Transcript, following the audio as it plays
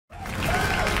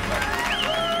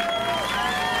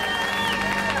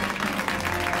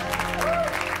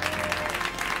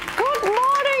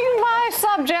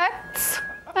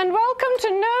and welcome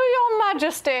to Know Your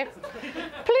Majesty.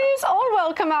 Please all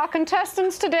welcome our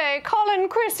contestants today, Colin,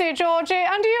 Chrissy, Georgie,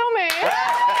 and Yumi.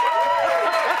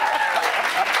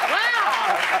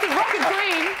 Wow, it's rocket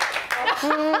green.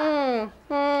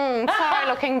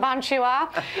 Sorry-looking bunch you are.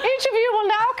 Each of you will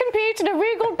now compete in a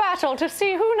regal battle to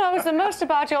see who knows the most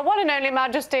about your one and only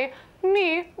Majesty,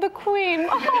 me, the Queen.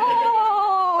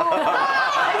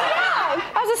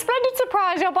 As a splendid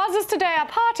surprise, your buzzers today are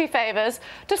party favours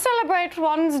to celebrate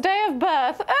one's day of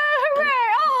birth. Oh,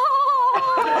 hooray! Oh!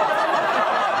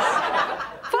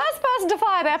 First person to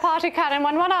fire their party cannon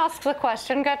when one asks a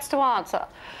question gets to answer.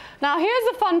 Now, here's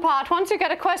the fun part. Once you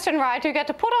get a question right, you get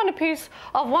to put on a piece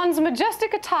of one's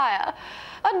majestic attire.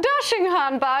 A dashing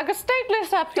handbag, a stately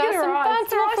scepter, some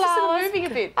fanciful flowers,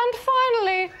 and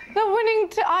finally, the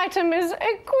winning item is a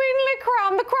queenly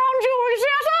crown, the crown jewel.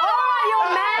 Oh,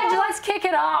 you're mad. Let's kick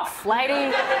it off,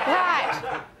 lady.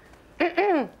 Right.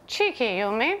 Cheeky,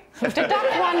 Yumi.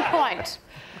 Deduct 1 point.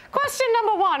 Question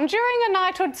number 1. During a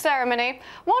knighthood ceremony,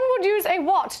 one would use a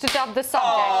what to dub the subject?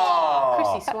 Oh.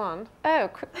 Chrissy Swan. Oh,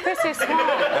 Chrissy Swan.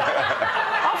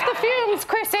 Off the fumes,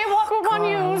 Chrissy. What would one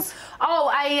use?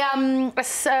 Oh,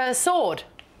 a sword.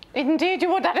 Indeed you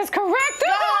would. That is correct.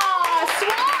 Oh,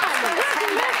 Swan.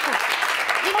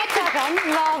 You get that on.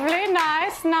 Lovely.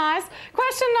 Nice, nice.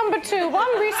 Question number 2.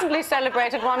 One recently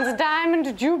celebrated one's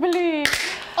Diamond Jubilee.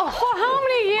 Oh. For how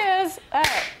many years?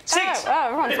 Six.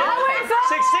 Wrong.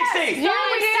 660. Yeah,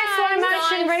 we do slow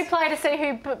motion replay to see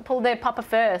who pulled their pupper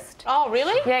first. Oh,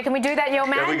 really? Yeah, can we do that, Your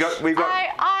Madge? Yeah, we've got.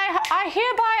 I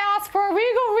hereby ask for a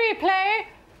regal replay.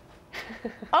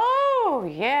 Oh,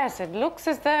 yes, it looks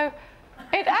as though...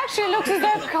 It actually looks as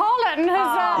though Colin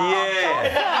has...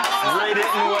 Yeah. Read it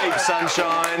and wait,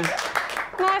 sunshine.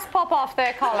 Nice pop off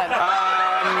there, Colin.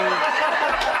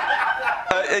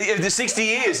 The 60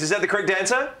 years, is that the correct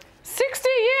answer? 60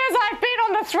 years I've been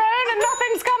on the throne and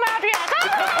nothing's come out yet.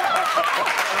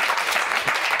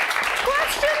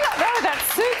 Question... Oh, that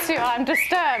suits you. I'm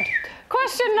disturbed.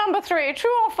 Question number 3.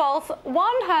 True or false?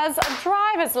 One has a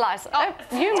driver's license. Oh,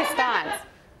 Yumi Steins.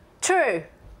 True.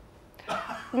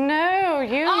 No,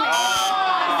 Yumi.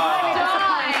 I'm really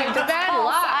disappointed. Bad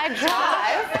luck. I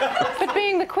drive, but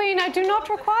being the Queen, I do not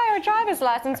require a driver's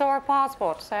license or a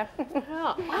passport. So,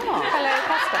 hello,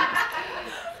 customs.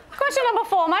 Question number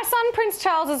 4. My son, Prince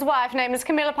Charles's wife, name is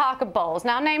Camilla Parker Bowles.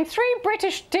 Now, name 3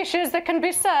 British dishes that can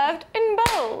be served in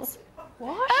bowls.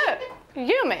 What? Oh,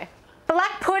 Yumi.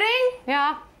 Black pudding.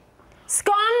 Yeah.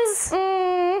 Scones.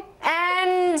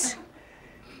 And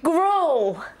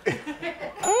gruel. My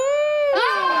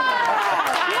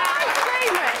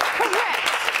favourite. Correct.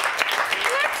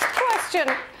 Next question.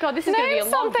 God, this is going to be a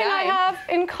long something game. I have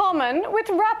in common with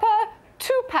rapper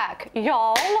Tupac,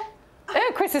 y'all.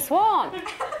 Oh, Chrissy Swan.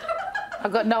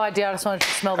 I've got no idea. I just wanted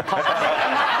to smell the popper.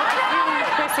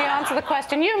 Chrissy, answer the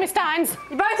question. Yumi Steins.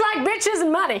 You both like riches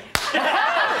and money.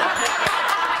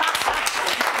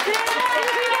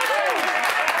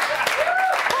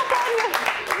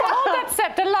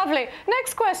 Scepter, lovely.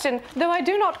 Next question. Though I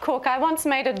do not cook, I once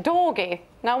made a dorgy.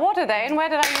 Now, what are they and where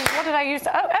did I use? What did I use?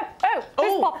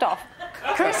 This popped off.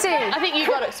 Chrissy. I think you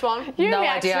got it, Swan. Yumi, No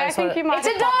actually, idea. I think you might It's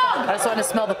a dog. I just wanted to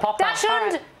smell the popper.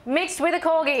 Dachshund mixed with a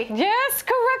corgi. Yes,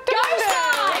 correct. Go,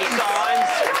 Stein!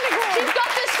 She's got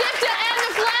the scepter and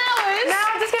the flowers. Now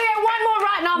I'm just going to get one more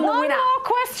right and I'm the winner. One more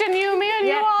question, Yumi, and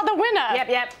you are the winner.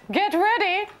 Yep. Get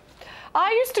ready. I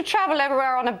used to travel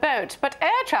everywhere on a boat, but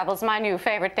air travel's my new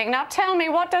favourite thing. Now tell me,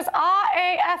 what does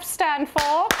RAF stand for?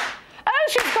 Oh,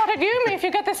 she's got it, Yumi, if you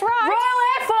get this right. Royal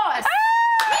Air Force.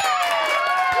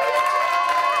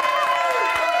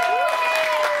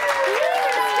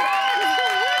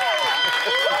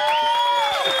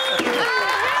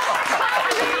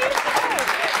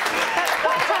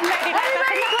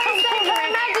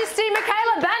 Majesty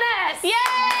Michaela Bannis.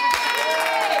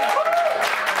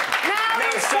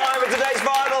 Today's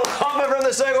final comment from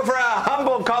the circle for our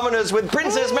humble commoners with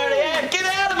Princess Mary Ann. Get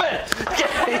out of it!